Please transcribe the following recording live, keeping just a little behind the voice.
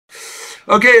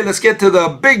Okay, let's get to the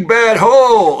big bad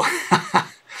hole.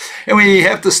 And we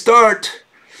have to start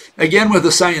again with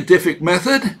the scientific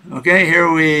method. Okay,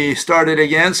 here we started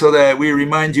again so that we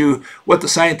remind you what the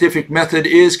scientific method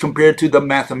is compared to the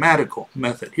mathematical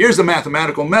method. Here's the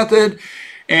mathematical method.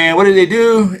 And what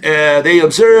do? They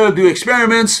observe, do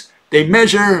experiments. They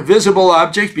measure visible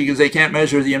objects because they can't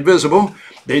measure the invisible.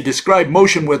 They describe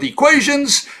motion with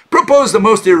equations, propose the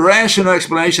most irrational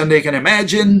explanation they can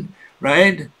imagine,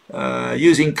 right?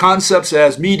 Using concepts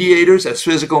as mediators, as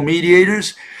physical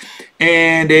mediators.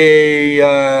 And they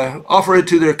offer it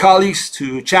to their colleagues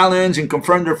to challenge and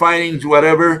confirm their findings,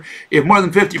 whatever. If more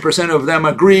than 50% of them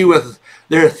agree with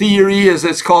their theory, as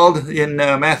it's called in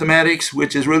mathematics,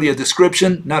 which is really a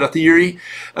description, not a theory,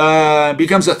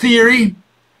 becomes a theory,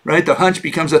 right? The hunch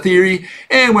becomes a theory.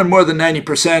 And when more than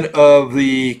 90% of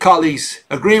the colleagues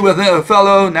agree with a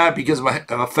fellow, now it becomes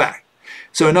a fact.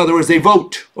 So in other words, they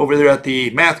vote over there at the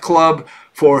math club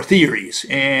for theories.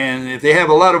 And if they have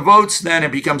a lot of votes, then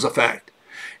it becomes a fact.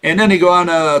 And then they go on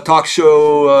a talk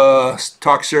show,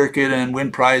 talk circuit, and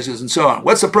win prizes and so on.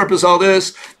 What's the purpose of all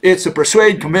this? It's to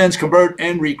persuade, convince, convert,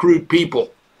 and recruit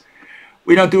people.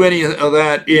 We don't do any of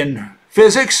that in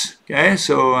physics. Okay,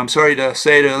 so I'm sorry to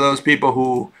say to those people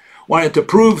who wanted to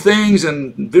prove things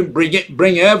and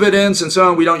bring evidence and so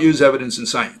on, we don't use evidence in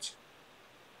science.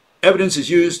 Evidence is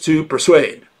used to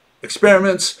persuade.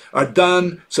 Experiments are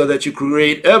done so that you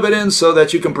create evidence so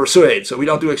that you can persuade. So we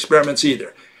don't do experiments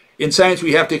either. In science,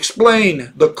 we have to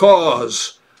explain the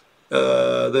cause,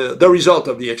 the result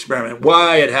of the experiment,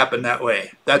 why it happened that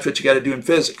way. That's what you got to do in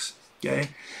physics. Okay.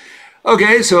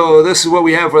 Okay, so this is what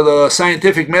we have for the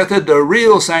scientific method, the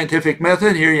real scientific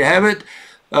method. Here you have it.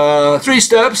 3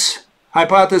 steps: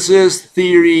 hypothesis,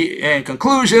 theory, and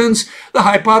conclusions. The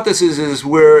hypothesis is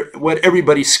what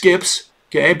everybody skips.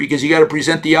 Okay, because you got to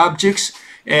present the objects,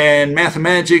 and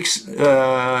mathematics,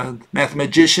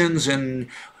 mathematicians and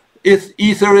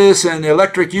etherists and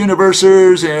electric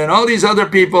universers and all these other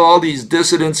people, all these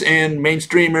dissidents and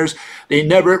mainstreamers, they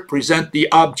never present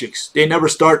the objects. They never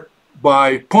start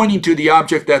by pointing to the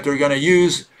object that they're going to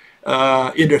use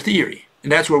in their theory.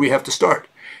 And that's where we have to start.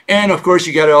 And of course,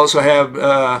 you got to also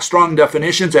have strong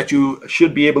definitions that you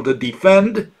should be able to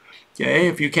defend. Okay,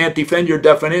 if you can't defend your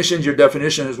definition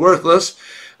is worthless.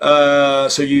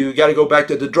 So you got to go back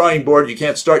to the drawing board. You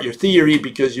can't start your theory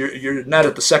because you're not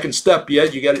at the second step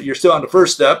yet. You're still on the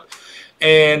first step.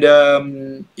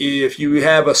 And if you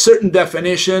have a certain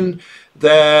definition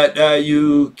that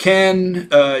you can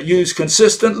use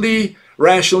consistently,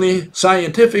 rationally,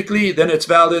 scientifically, then it's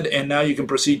valid, and now you can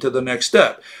proceed to the next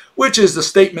step, which is the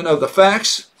statement of the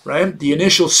facts, right? The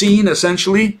initial scene,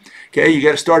 essentially. Okay, you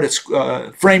got to start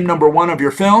at frame number 1 of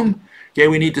your film. Okay,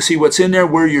 we need to see what's in there,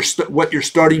 what your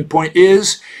starting point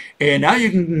is, and now you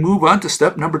can move on to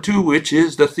step number 2, which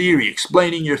is the theory,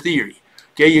 explaining your theory.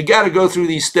 Okay, you got to go through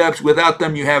these steps. Without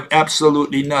them, you have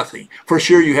absolutely nothing. For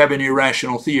sure, you have an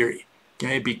irrational theory.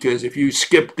 Okay, because if you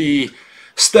skip the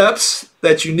steps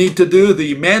that you need to do,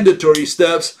 the mandatory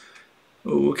steps,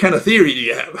 what kind of theory do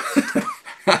you have?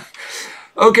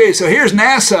 Okay, so here's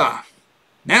NASA.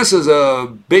 NASA's a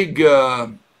big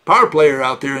power player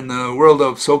out there in the world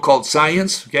of so-called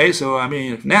science. Okay, so I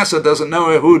mean, if NASA doesn't know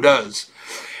it, who does?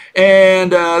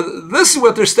 And this is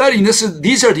what they're studying.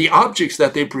 These are the objects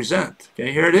that they present.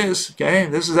 Okay, here it is. Okay,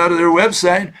 this is out of their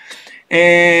website.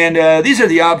 And these are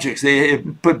the objects. They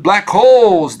put black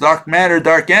holes, dark matter,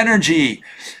 dark energy,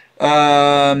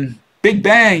 Big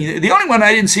Bang. The only one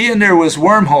I didn't see in there was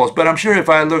wormholes, but I'm sure if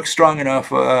I look strong enough,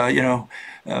 you know,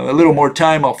 a little more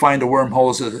time, I'll find the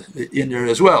wormholes in there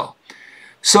as well.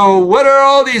 So what are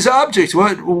all these objects?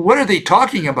 What are they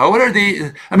talking about? What are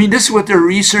they? I mean, this is what they're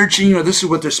researching, or this is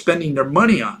what they're spending their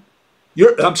money on.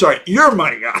 Your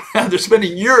money on. They're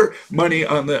spending your money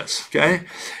on this, okay?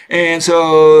 And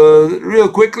so real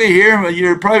quickly here,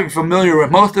 you're probably familiar with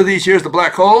most of these. Here's the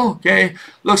black hole, okay?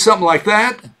 Looks something like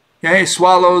that, okay?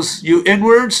 Swallows you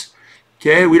inwards,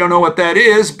 okay? We don't know what that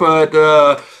is, but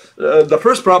the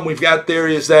first problem we've got there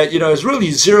is that, you know, it's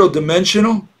really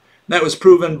zero-dimensional. That was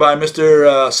proven by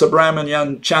Mr.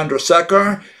 Subramanian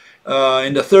Chandrasekhar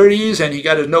in the 30s, and he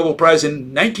got his Nobel Prize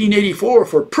in 1984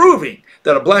 for proving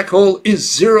that a black hole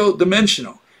is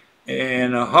zero-dimensional.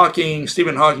 And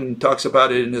Stephen Hawking talks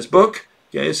about it in his book.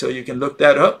 Okay, so you can look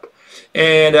that up.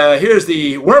 And here's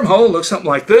the wormhole. Looks something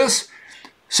like this.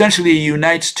 Essentially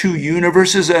unites 2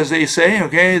 universes, as they say.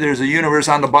 Okay, there's a universe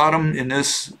on the bottom in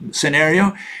this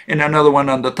scenario, and another one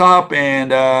on the top.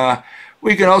 And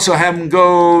we can also have them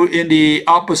go in the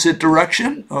opposite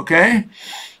direction. Okay,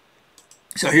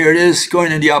 so here it is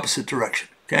going in the opposite direction.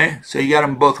 Okay, so you got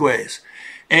them both ways.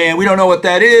 And we don't know what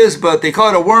that is, but they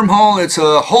call it a wormhole. It's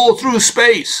a hole through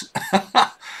space.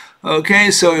 Okay,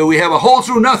 so we have a hole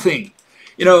through nothing.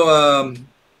 You know,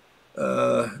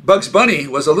 Bugs Bunny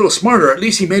was a little smarter. At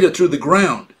least he made it through the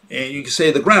ground. And you can say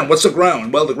the ground. What's the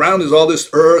ground? Well, the ground is all this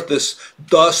earth, this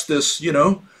dust, this, you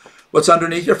know, what's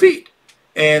underneath your feet.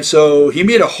 And so he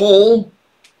made a hole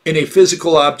in a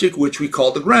physical object, which we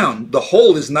call the ground. The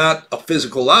hole is not a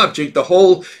physical object. The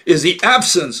hole is the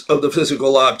absence of the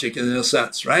physical object in a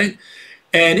sense, right?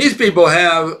 And these people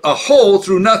have a hole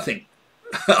through nothing.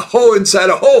 A hole inside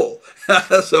a hole.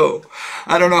 So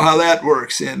I don't know how that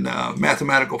works in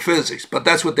mathematical physics, but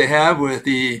that's what they have with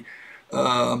the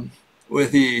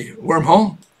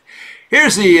wormhole.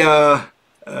 Here's the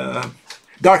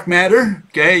dark matter.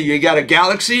 Okay, you got a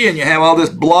galaxy and you have all this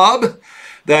blob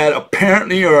that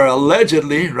apparently or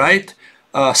allegedly, right,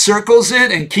 circles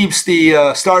it and keeps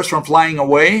the stars from flying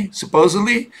away,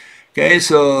 supposedly. Okay,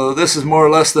 so this is more or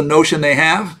less the notion they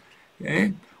have.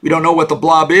 Okay, we don't know what the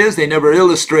blob is. They never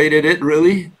illustrated it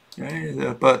really.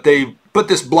 Okay? But they put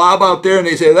this blob out there and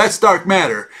they say, that's dark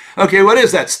matter. Okay, what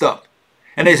is that stuff?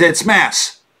 And they say, it's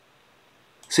mass.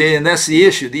 See, and that's the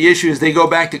issue. The issue is they go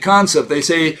back to concept. They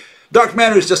say, dark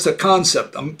matter is just a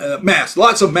concept, mass,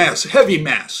 lots of mass, heavy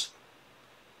mass.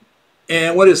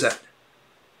 And what is that?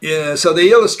 Yeah, so they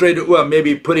illustrate it, well,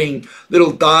 maybe putting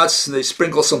little dots, they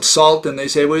sprinkle some salt, and they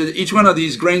say, well, each one of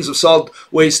these grains of salt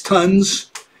weighs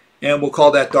tons, and we'll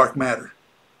call that dark matter.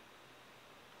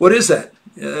 What is that?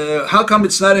 How come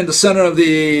it's not in the center of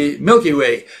the Milky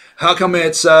Way? How come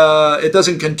it's it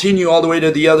doesn't continue all the way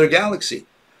to the other galaxy?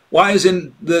 Why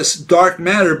isn't this dark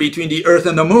matter between the Earth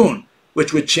and the Moon,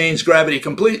 which would change gravity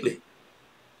completely?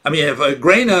 I mean, if a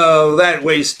grain of that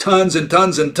weighs tons and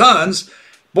tons and tons,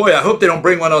 boy, I hope they don't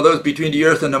bring one of those between the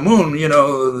Earth and the Moon. You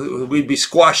know, we'd be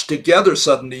squashed together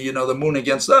suddenly, you know, the Moon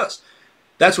against us.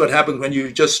 That's what happens when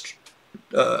you just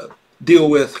deal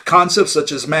with concepts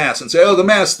such as mass and say, oh, the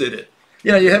mass did it.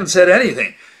 You know, you haven't said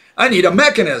anything. I need a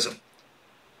mechanism.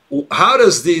 How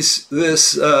does this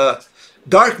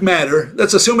dark matter,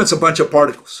 let's assume it's a bunch of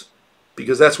particles,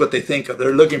 because that's what they think of.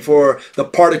 They're looking for the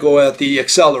particle at the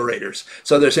accelerators.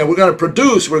 So they're saying, we're going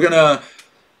to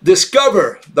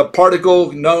discover the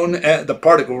particle known as,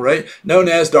 known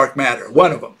as dark matter,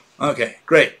 one of them. Okay,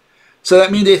 great. So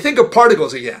that means they think of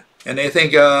particles again, and they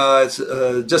think it's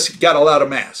just got a lot of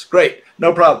mass. Great,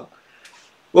 no problem.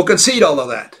 We'll concede all of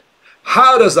that.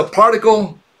 How does the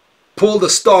particle pull the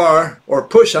star or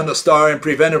push on the star and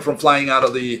prevent it from flying out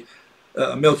of the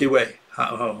Milky Way?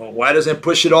 Why doesn't it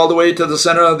push it all the way to the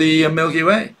center of the Milky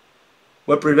Way?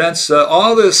 What prevents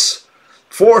all this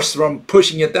force from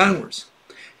pushing it downwards?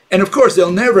 And of course,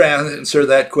 they'll never answer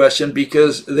that question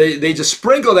because they just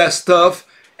sprinkle that stuff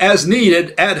as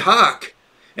needed, ad hoc.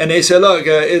 And they say, look,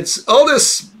 it's all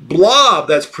this blob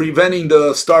that's preventing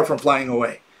the star from flying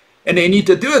away. And they need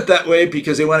to do it that way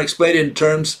because they want to explain it in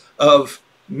terms of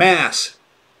mass.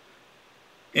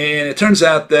 And it turns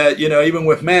out that, you know, even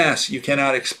with mass, you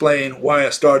cannot explain why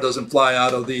a star doesn't fly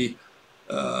out of the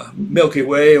Milky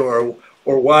Way or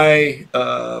why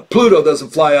Pluto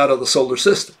doesn't fly out of the solar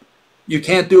system. You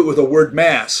can't do it with the word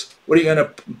mass. What are you going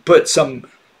to put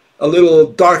a little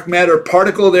dark matter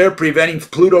particle there preventing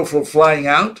Pluto from flying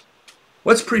out?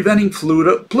 What's preventing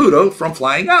Pluto from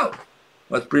flying out?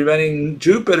 What's preventing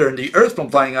Jupiter and the Earth from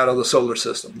flying out of the solar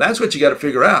system? That's what you got to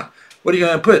figure out. What are you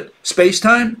going to put?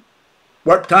 Space-time?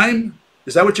 Warp time?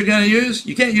 Is that what you're going to use?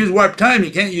 You can't use warp time.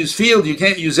 You can't use field. You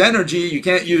can't use energy. You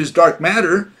can't use dark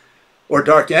matter or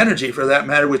dark energy for that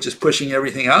matter, which is pushing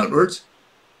everything outwards.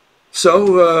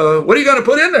 So what are you going to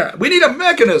put in there? We need a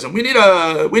mechanism. We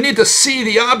need to see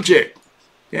the object.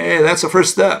 Okay, that's the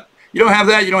first step. You don't have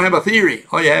that, you don't have a theory.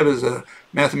 All you have is a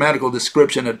mathematical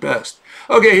description at best.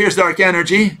 Okay, here's dark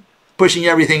energy pushing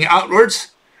everything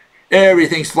outwards.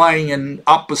 Everything's flying in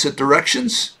opposite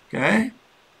directions. Okay.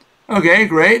 Okay,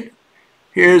 great.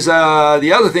 Here's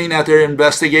the other thing that they're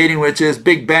investigating, which is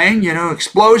Big Bang, you know,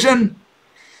 explosion.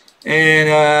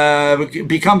 And it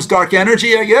becomes dark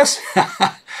energy, I guess.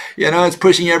 You know, it's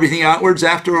pushing everything outwards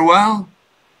after a while.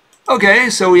 Okay,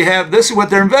 so we have, this is what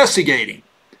they're investigating.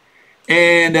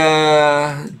 And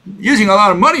using a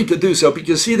lot of money to do so,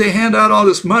 because see, they hand out all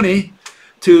this money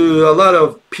to a lot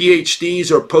of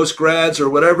PhDs or postgrads or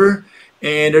whatever,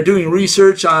 and they're doing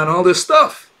research on all this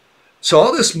stuff. So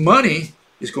all this money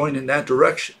is going in that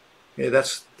direction. Okay,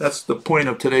 that's the point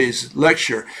of today's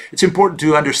lecture. It's important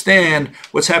to understand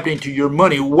what's happening to your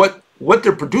money, what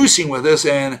they're producing with this,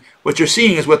 and what you're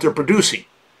seeing is what they're producing.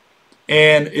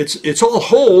 And it's all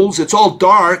holes, it's all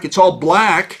dark, it's all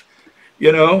black.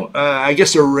 You know, I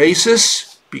guess they're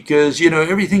racist because, you know,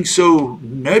 everything's so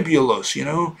nebulous, you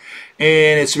know.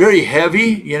 and it's very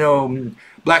heavy.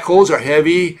 Black holes are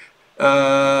heavy.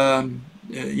 Dark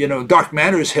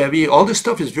matter is heavy. All this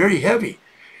stuff is very heavy.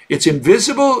 It's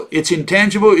invisible. It's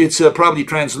intangible. It's probably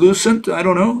translucent. I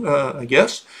don't know. I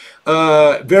guess.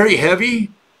 Very heavy.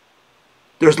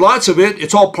 There's lots of it.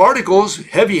 It's all particles,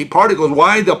 heavy particles.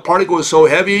 Why the particle is so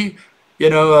heavy?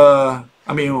 Why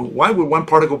would one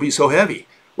particle be so heavy?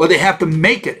 Well, they have to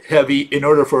make it heavy in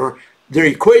order for their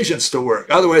equations to work.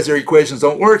 Otherwise, their equations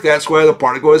don't work. That's why the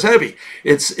particle is heavy.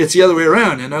 It's the other way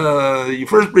around. You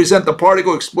first present the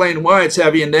particle, explain why it's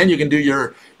heavy, and then you can do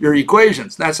your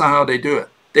equations. That's not how they do it.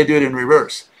 They do it in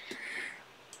reverse.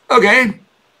 Okay,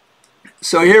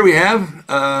 so here we have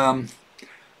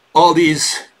all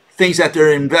these things that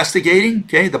they're investigating.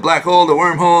 Okay, the black hole, the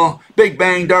wormhole, Big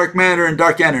Bang, dark matter, and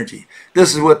dark energy.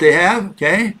 This is what they have.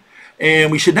 Okay,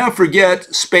 and we should not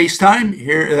forget space-time.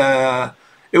 Here,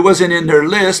 it wasn't in their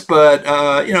list, but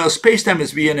space-time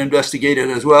is being investigated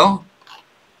as well.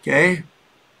 Okay,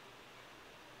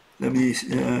 let me.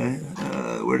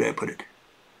 Where did I put it?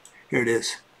 Here it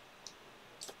is.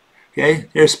 Okay,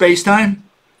 here's space-time.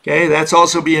 Okay, that's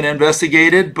also being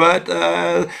investigated, but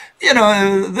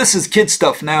this is kid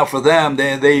stuff now for them.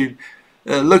 They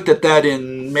looked at that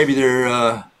in maybe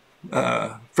their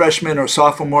freshman or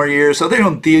sophomore year, so they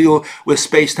don't deal with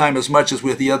space-time as much as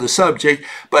with the other subject.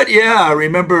 But yeah,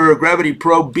 remember Gravity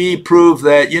Probe B proved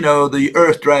that the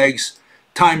Earth drags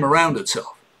time around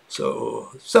itself.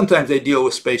 So sometimes they deal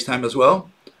with space-time as well.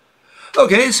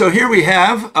 Okay, so here we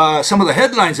have some of the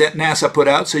headlines that NASA put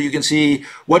out so you can see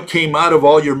what came out of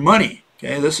all your money.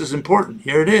 Okay, this is important.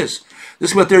 Here it is.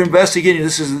 This is what they're investigating.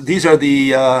 These are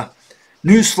the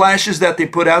news flashes that they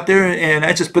put out there, and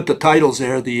I just put the titles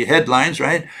there, the headlines,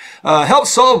 right? Help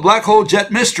solve black hole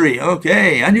jet mystery.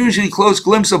 Okay, unusually close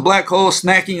glimpse of black hole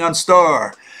snacking on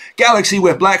star. Galaxy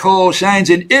with black hole shines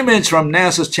an image from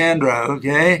NASA's Chandra.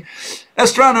 Okay.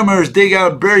 Astronomers dig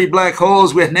out buried black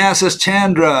holes with NASA's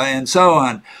Chandra, and so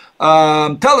on.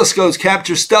 Telescopes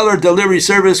capture stellar delivery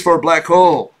service for black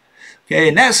hole.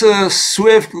 Okay, NASA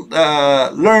Swift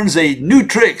learns a new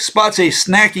trick, spots a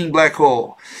snacking black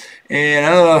hole.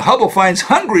 And Hubble finds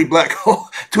hungry black hole,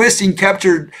 twisting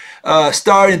captured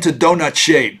star into donut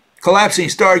shape. Collapsing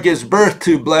star gives birth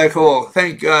to black hole.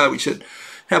 Thank God, we should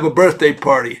have a birthday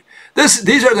party.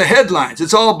 These are the headlines.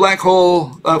 It's all black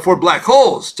hole for black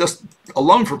holes, just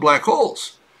alone for black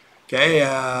holes. Okay,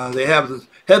 they have the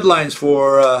headlines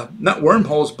for not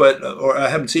wormholes, but or I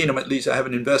haven't seen them, at least I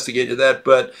haven't investigated that,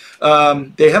 but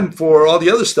they have them for all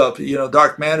the other stuff.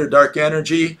 Dark matter, dark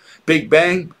energy, Big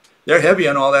Bang. They're heavy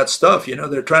on all that stuff.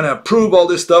 They're trying to prove all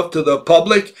this stuff to the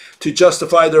public to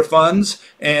justify their funds,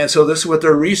 and so this is what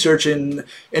they're researching.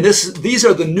 And these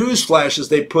are the news flashes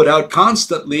they put out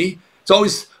constantly. It's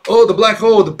always, oh, the black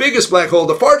hole, the biggest black hole,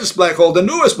 the farthest black hole, the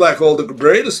newest black hole, the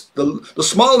greatest, the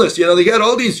smallest. They got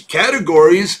all these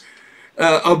categories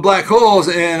of black holes,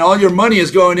 and all your money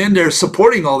is going in there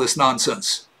supporting all this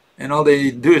nonsense. And all they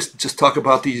do is just talk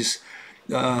about these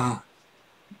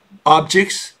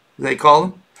objects, they call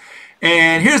them.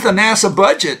 And here's the NASA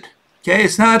budget. Okay,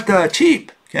 it's not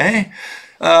cheap. Okay,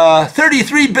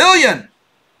 33 billion.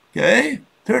 Okay,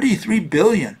 33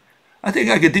 billion. I think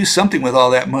I could do something with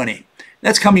all that money.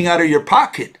 That's coming out of your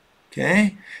pocket.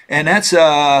 Okay, and that's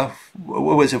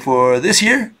what was it for this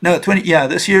year? No,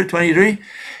 this year, 23.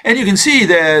 And you can see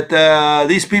that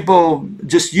these people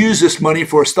just use this money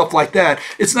for stuff like that.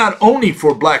 It's not only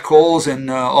for black holes and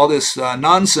all this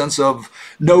nonsense of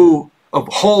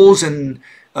holes and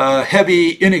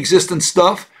heavy, inexistent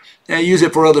stuff. They use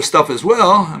it for other stuff as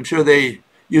well. I'm sure they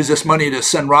use this money to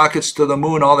send rockets to the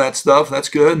moon, all that stuff. That's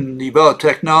good. And develop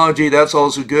technology. That's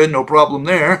also good. No problem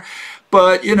there.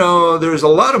 But, there's a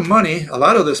lot of money. A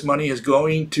lot of this money is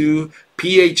going to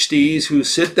PhDs who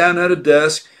sit down at a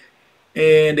desk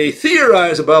and they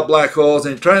theorize about black holes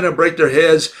and trying to break their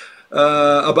heads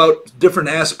about different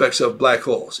aspects of black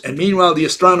holes. And meanwhile, the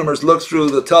astronomers look through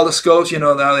the telescopes.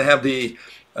 Now they have the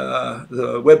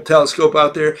Webb telescope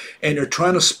out there, and they're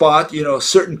trying to spot,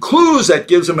 certain clues that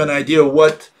gives them an idea of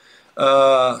what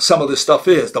some of this stuff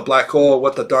is, the black hole,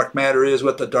 what the dark matter is,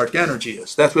 what the dark energy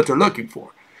is. That's what they're looking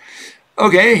for.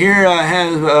 Okay, here I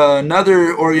have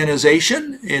another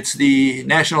organization. It's the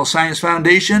National Science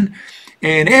Foundation,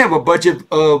 and they have a budget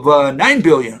of $9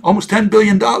 billion, almost $10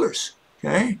 billion.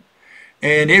 Okay,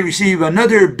 and they receive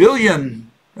another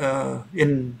billion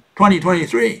in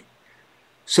 2023.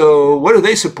 So what do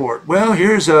they support? Well,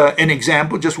 here's an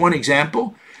example, just one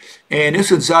example. And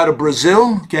this is out of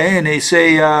Brazil, okay? And they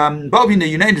say, involving the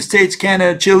United States,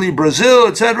 Canada, Chile, Brazil,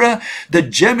 etc., the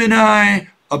Gemini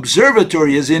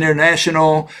Observatory is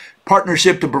international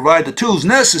partnership to provide the tools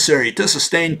necessary to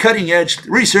sustain cutting-edge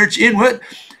research in what?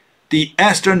 The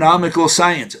astronomical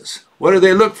sciences. What do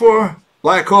they look for?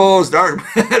 Black holes, dark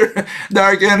matter,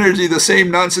 dark energy, the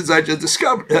same nonsense I just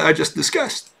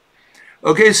discussed.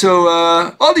 Okay, so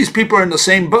all these people are in the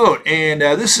same boat, and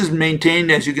this is maintained,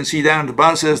 as you can see down at the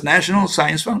bottom, it says National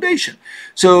Science Foundation.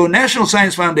 So National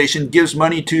Science Foundation gives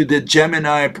money to the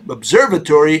Gemini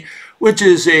Observatory, which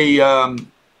is a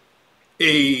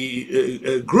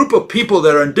group of people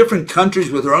that are in different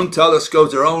countries with their own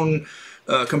telescopes, their own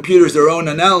computers, their own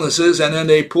analysis, and then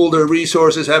they pool their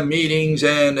resources, have meetings,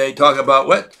 and they talk about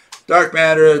what? Dark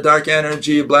matter, dark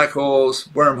energy, black holes,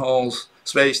 wormholes,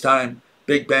 space-time,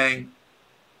 Big Bang.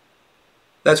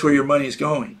 That's where your money is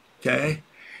going, okay?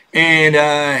 And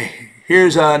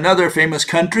here's another famous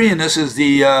country, and this is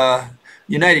the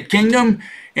United Kingdom,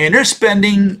 and they're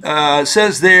spending,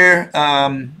 says there,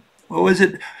 what was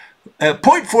it?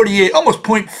 0.48, almost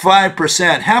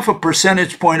 0.5%, half a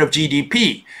percentage point of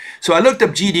GDP. So I looked up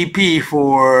GDP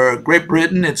for Great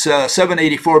Britain. It's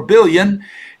 784 billion,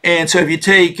 and so if you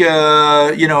take,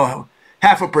 you know,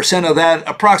 half a percent of that,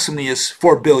 approximately is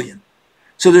 4 billion.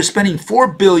 So they're spending 4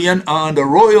 billion on the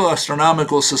Royal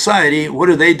Astronomical Society. What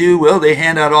do? Well, they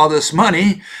hand out all this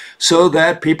money so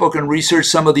that people can research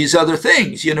some of these other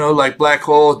things, you know, like black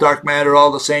hole, dark matter,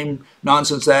 all the same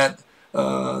nonsense that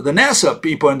the NASA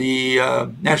people and the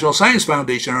National Science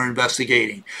Foundation are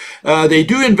investigating. They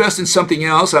do invest in something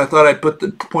else. I thought I'd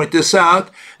point this out.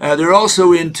 They're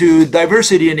also into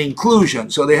diversity and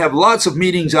inclusion. So they have lots of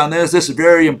meetings on this. This is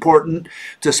very important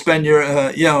to spend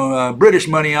your, British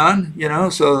money on, you know.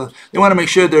 So they want to make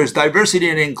sure there's diversity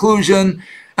and inclusion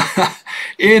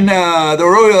in the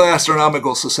Royal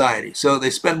Astronomical Society. So they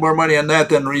spend more money on that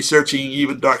than researching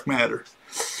even dark matter.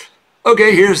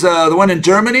 Okay, here's the one in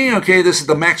Germany. Okay, this is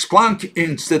the Max Planck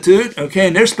Institute. Okay,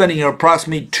 and they're spending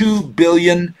approximately 2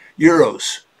 billion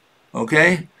euros.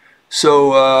 Okay,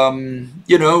 so,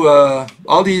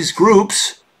 all these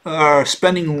groups are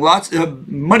spending lots of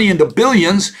money in the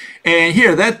billions. And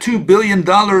here, that $2 billion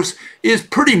is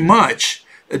pretty much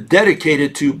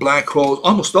dedicated to black holes.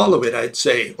 Almost all of it, I'd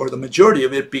say, or the majority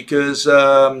of it, because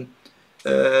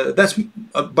that's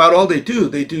about all they do.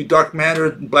 They do dark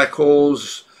matter, black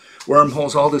holes,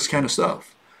 wormholes, all this kind of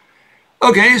stuff.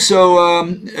 Okay,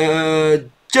 so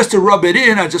just to rub it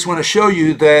in, I just want to show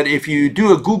you that if you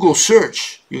do a Google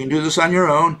search, you can do this on your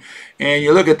own, and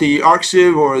you look at the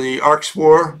ArcSiv or the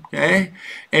ArcSpore, okay,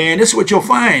 and this is what you'll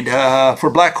find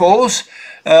for black holes.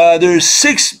 There's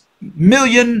 6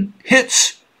 million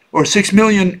hits or 6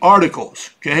 million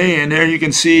articles, okay, and there you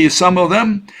can see some of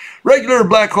them. Regular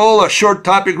black hole, a short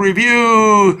topic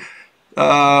review,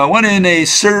 one in a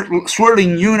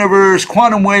swirling universe,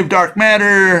 quantum wave dark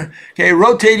matter, okay,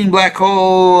 rotating black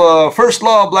hole, first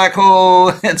law of black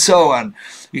hole, and so on.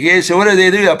 Okay, so what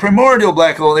do? A primordial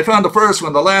black hole. They found the first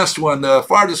one, the last one, the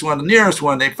farthest one, the nearest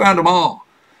one. They found them all.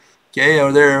 Okay,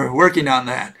 or they're working on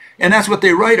that. And that's what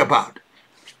they write about.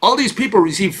 All these people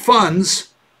receive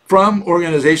funds from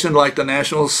organizations like the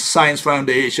National Science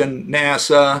Foundation,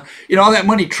 NASA. You know, all that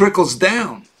money trickles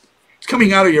down. It's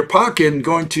coming out of your pocket and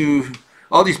going to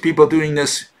all these people doing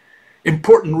this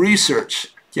important research.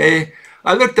 Okay,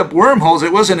 I looked up wormholes.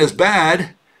 It wasn't as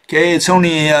bad. Okay, it's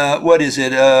only what is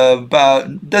it?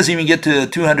 About, doesn't even get to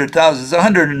 200,000. It's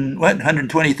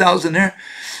 120,000 there.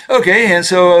 Okay, and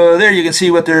so there you can see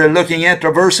what they're looking at: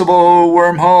 traversable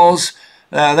wormholes.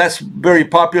 That's very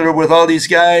popular with all these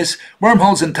guys.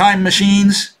 Wormholes and time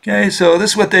machines. Okay, so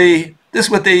this is what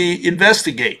they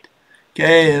investigate.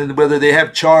 Okay, and whether they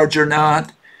have charge or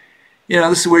not. You know,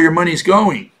 this is where your money's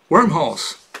going.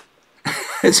 Wormholes.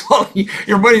 It's falling,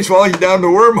 your money's falling down the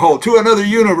wormhole to another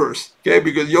universe. Okay,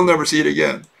 because you'll never see it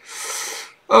again.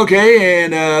 Okay,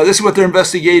 and this is what they're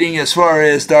investigating as far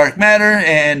as dark matter.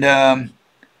 And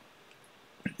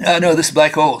no, this is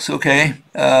black holes. Okay,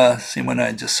 same one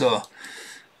I just saw.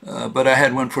 But I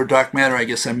had one for dark matter. I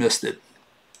guess I missed it.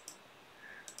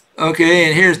 Okay,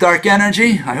 and here's dark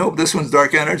energy. I hope this one's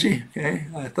dark energy. Okay,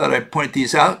 I thought I'd point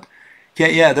these out.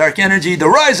 Okay, yeah, dark energy, the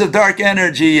rise of dark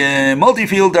energy,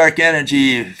 multi-field dark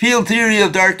energy, field theory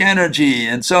of dark energy,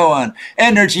 and so on.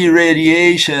 Energy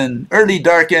radiation, early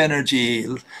dark energy,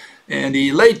 and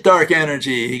the late dark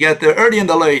energy. You got the early and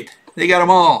the late. They got them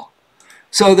all.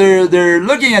 So they're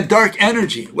looking at dark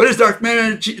energy. What is dark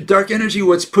energy? Dark energy,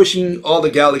 what's pushing all the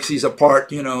galaxies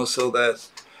apart, you know, so that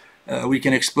we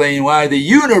can explain why the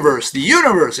universe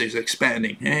is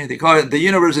expanding. Okay? They call it, the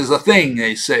universe is a thing,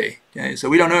 they say. Okay? So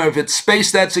we don't know if it's space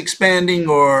that's expanding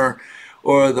or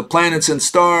the planets and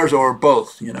stars or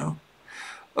both, you know.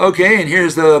 Okay, and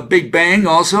here's the Big Bang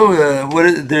also.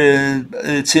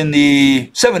 It's in the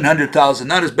 700,000.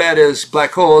 Not as bad as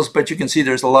black holes, but you can see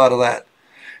there's a lot of that.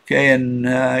 Okay, and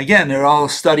again, they're all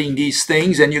studying these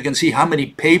things, and you can see how many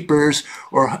papers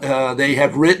or they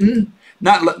have written.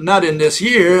 Not in this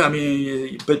year, I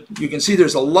mean, but you can see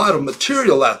there's a lot of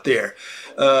material out there.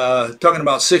 Talking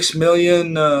about 6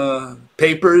 million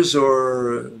papers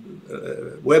or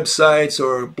websites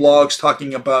or blogs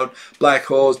talking about black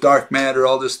holes, dark matter,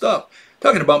 all this stuff.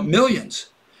 Talking about millions.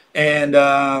 And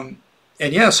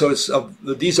yeah, so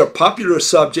these are popular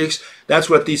subjects. That's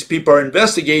what these people are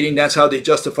investigating. That's how they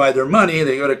justify their money.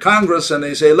 They go to Congress and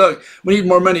they say, look, we need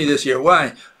more money this year.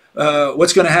 Why?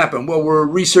 What's going to happen? Well, we're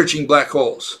researching black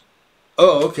holes.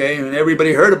 Oh, okay. And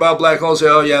everybody heard about black holes. Say,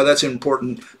 oh, yeah, that's an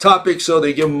important topic. So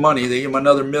they give them money. They give them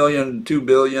another million, 2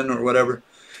 billion or whatever.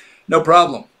 No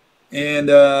problem. And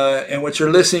what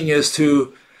you're listening is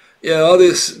to, all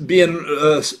this being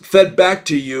fed back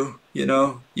to you.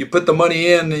 You put the money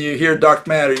in and you hear dark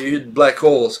matter, you hear black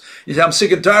holes. You say, I'm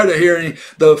sick and tired of hearing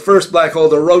the first black hole,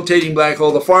 the rotating black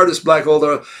hole, the farthest black hole,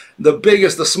 the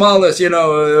biggest, the smallest.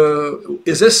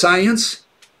 Is this science?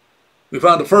 We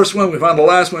found the first one, we found the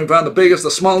last one, we found the biggest,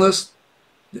 the smallest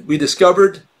we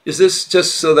discovered. Is this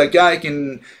just so that guy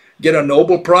can get a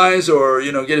Nobel Prize or,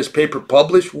 get his paper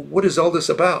published? What is all this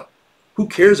about? Who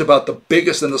cares about the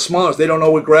biggest and the smallest? They don't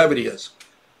know what gravity is.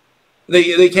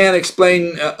 They can't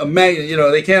explain a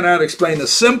magnet, they cannot explain the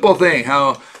simple thing,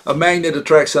 how a magnet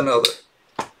attracts another.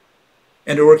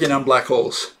 And they're working on black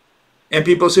holes. And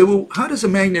people say, well, how does a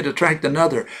magnet attract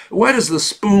another? Why does the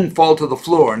spoon fall to the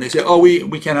floor? And they say, oh,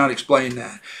 we cannot explain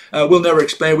that. We'll never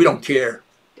explain it. We don't care.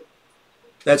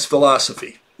 That's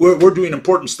philosophy. We're doing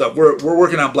important stuff. We're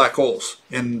working on black holes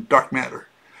and dark matter.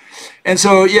 And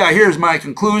so, yeah, here's my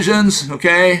conclusions,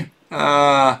 okay?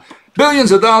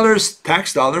 Billions of dollars,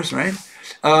 tax dollars, right?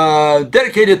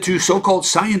 Dedicated to so-called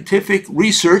scientific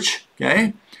research,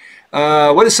 okay?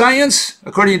 What is science?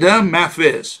 According to them, math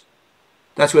viz.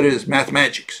 That's what it is,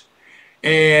 mathemagics.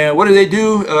 And what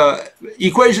do?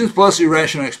 Equations plus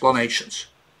irrational explanations.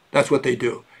 That's what they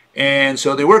do. And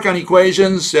so they work on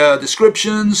equations,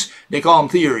 descriptions, they call them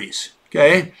theories,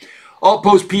 okay? All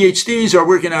post-PhDs are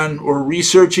working on or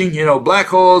researching, black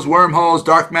holes, wormholes,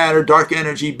 dark matter, dark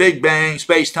energy, Big Bang,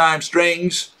 space-time,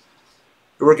 strings.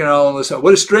 They're working on all this.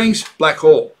 What is strings? Black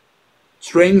hole.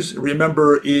 Strings,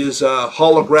 remember, is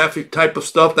holographic type of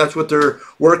stuff. That's what they're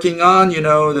working on.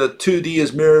 The 2D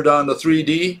is mirrored on the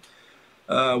 3D.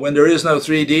 When there is no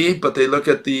 3D, but they look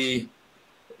at the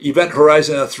event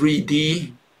horizon of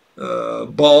 3D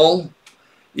ball,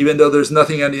 even though there's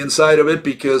nothing on the inside of it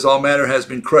because all matter has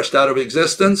been crushed out of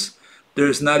existence.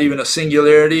 There's not even a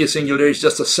singularity. A singularity is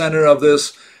just the center of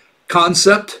this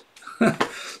concept.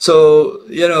 So,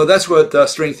 that's what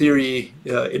string theory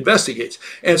investigates.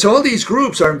 And so all these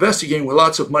groups are investigating with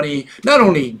lots of money, not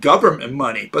only government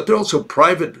money, but they're also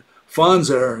private funds.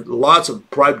 There are lots of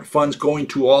private funds going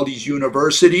to all these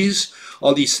universities,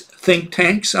 all these think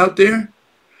tanks out there.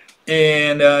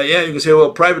 And, yeah, you can say,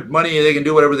 well, private money, they can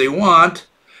do whatever they want.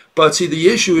 But see, the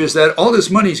issue is that all this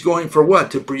money is going for what?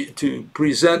 To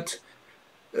present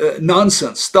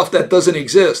nonsense, stuff that doesn't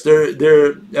exist.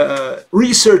 They're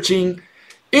researching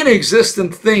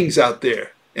inexistent things out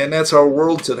there, and that's our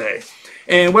world today.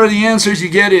 And what are the answers you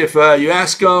get if you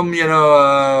ask them,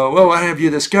 well, what have you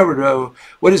discovered?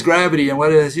 What is gravity? And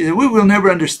what is? We will never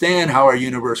understand how our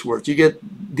universe works.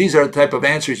 These are the type of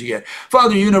answers you get.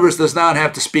 Father Universe does not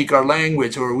have to speak our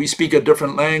language, or we speak a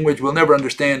different language. We'll never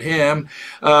understand him.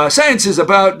 Science is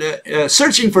about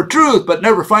searching for truth, but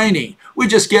never finding. We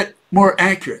just get more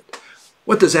accurate.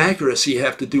 What does accuracy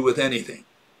have to do with anything?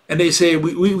 And they say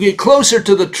we get closer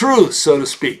to the truth, so to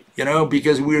speak,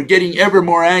 because we're getting ever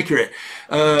more accurate.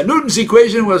 Newton's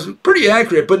equation was pretty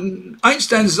accurate, but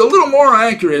Einstein's is a little more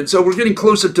accurate, so we're getting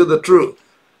closer to the truth.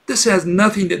 This has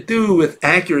nothing to do with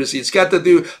accuracy. It's got to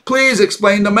do, please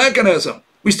explain the mechanism.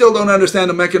 We still don't understand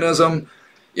the mechanism,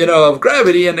 of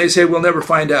gravity, and they say we'll never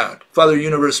find out. Father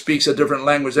Universe speaks a different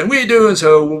language than we do, and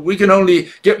so we can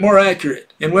only get more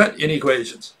accurate. In what? In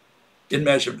equations, in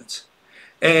measurements.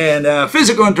 And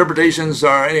physical interpretations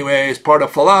are, anyways, part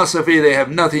of philosophy. They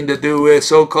have nothing to do with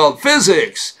so-called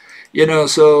physics.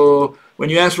 So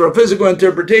when you ask for a physical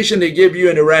interpretation, they give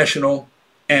you an irrational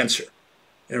answer.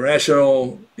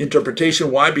 Irrational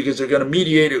interpretation. Why? Because they're going to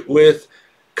mediate it with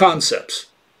concepts.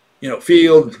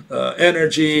 Field,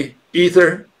 energy,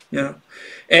 ether,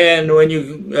 And when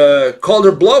you call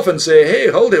their bluff and say,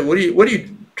 hey, hold it, what are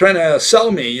you trying to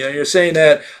sell me? You're saying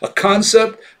that a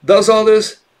concept does all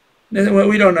this? Well,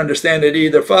 we don't understand it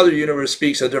either. Father Universe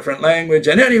speaks a different language.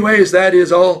 And anyways, that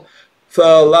is all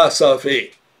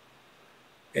philosophy.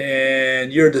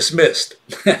 and you're dismissed.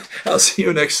 I'll see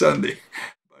you next Sunday.